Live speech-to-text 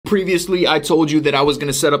previously I told you that I was going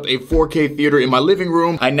to set up a 4K theater in my living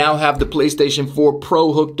room. I now have the PlayStation 4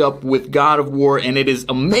 Pro hooked up with God of War, and it is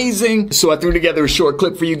amazing. So I threw together a short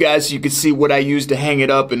clip for you guys so you can see what I use to hang it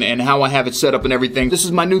up and how I have it set up and everything. This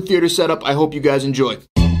is my new theater setup. I hope you guys enjoy.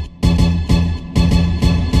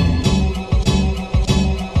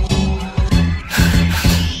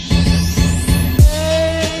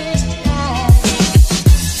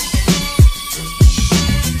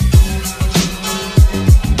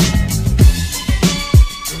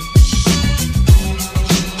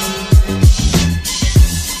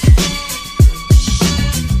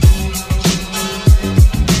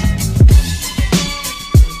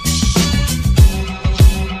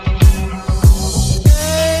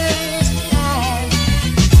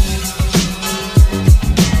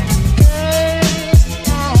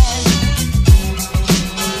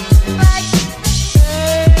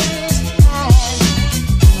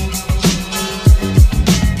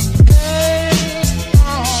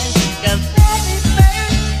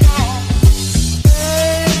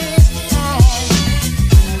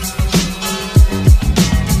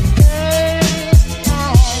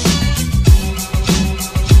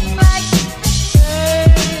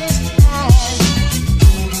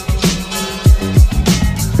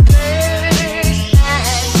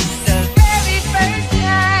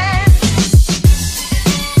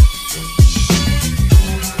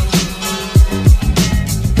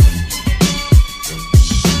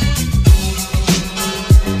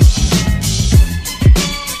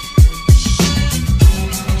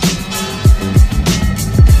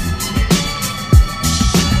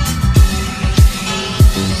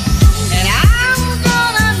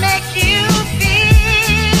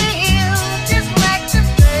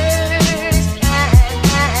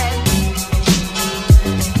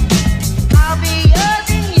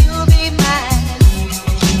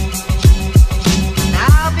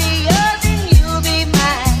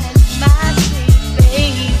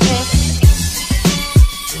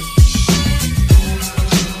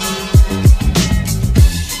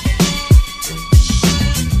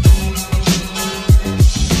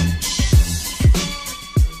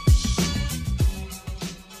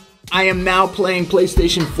 I am now playing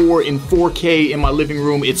PlayStation 4 in 4K in my living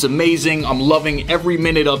room. It's amazing. I'm loving every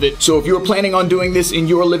minute of it. So if you're planning on doing this in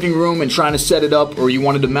your living room and trying to set it up, or you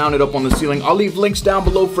wanted to mount it up on the ceiling, I'll leave links down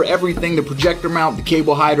below for everything, the projector mount, the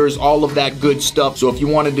cable hiders, all of that good stuff. So if you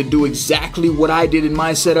wanted to do exactly what I did in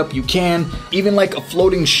my setup, you can. Even like a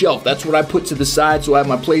floating shelf, that's what I put to the side, so I have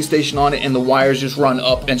my PlayStation on it and the wires just run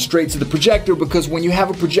up and straight to the projector, because when you have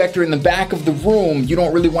a projector in the back of the room, you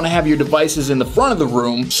don't really want to have your devices in the front of the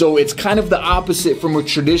room. So it's kind of the opposite from a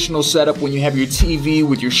traditional setup when you have your TV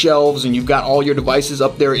with your shelves and you've got all your devices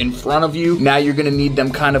up there in front of you. Now you're gonna need them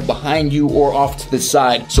kind of behind you or off to the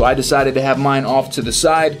side. So I decided to have mine off to the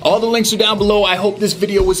side. All the links are down below. I hope this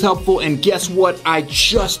video was helpful, and guess what? I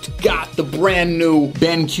just got the brand new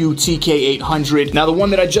BenQ TK800. Now the one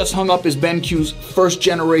that I just hung up is BenQ's first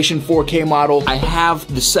generation 4K model. I have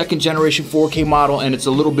the second generation 4K model, and it's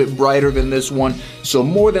a little bit brighter than this one. So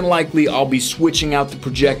more than likely I'll be switching out the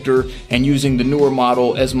projector and using the newer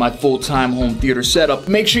model as my full-time home theater setup.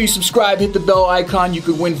 Make sure you subscribe, hit the bell icon. You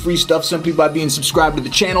could win free stuff simply by being subscribed to the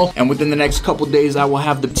channel. And within the next couple days, I will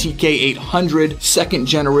have the TK800 second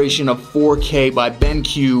generation of 4K by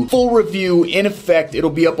BenQ. Full review in effect.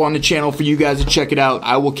 It'll be up on the channel for you guys to check it out.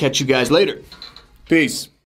 I will catch you guys later. Peace.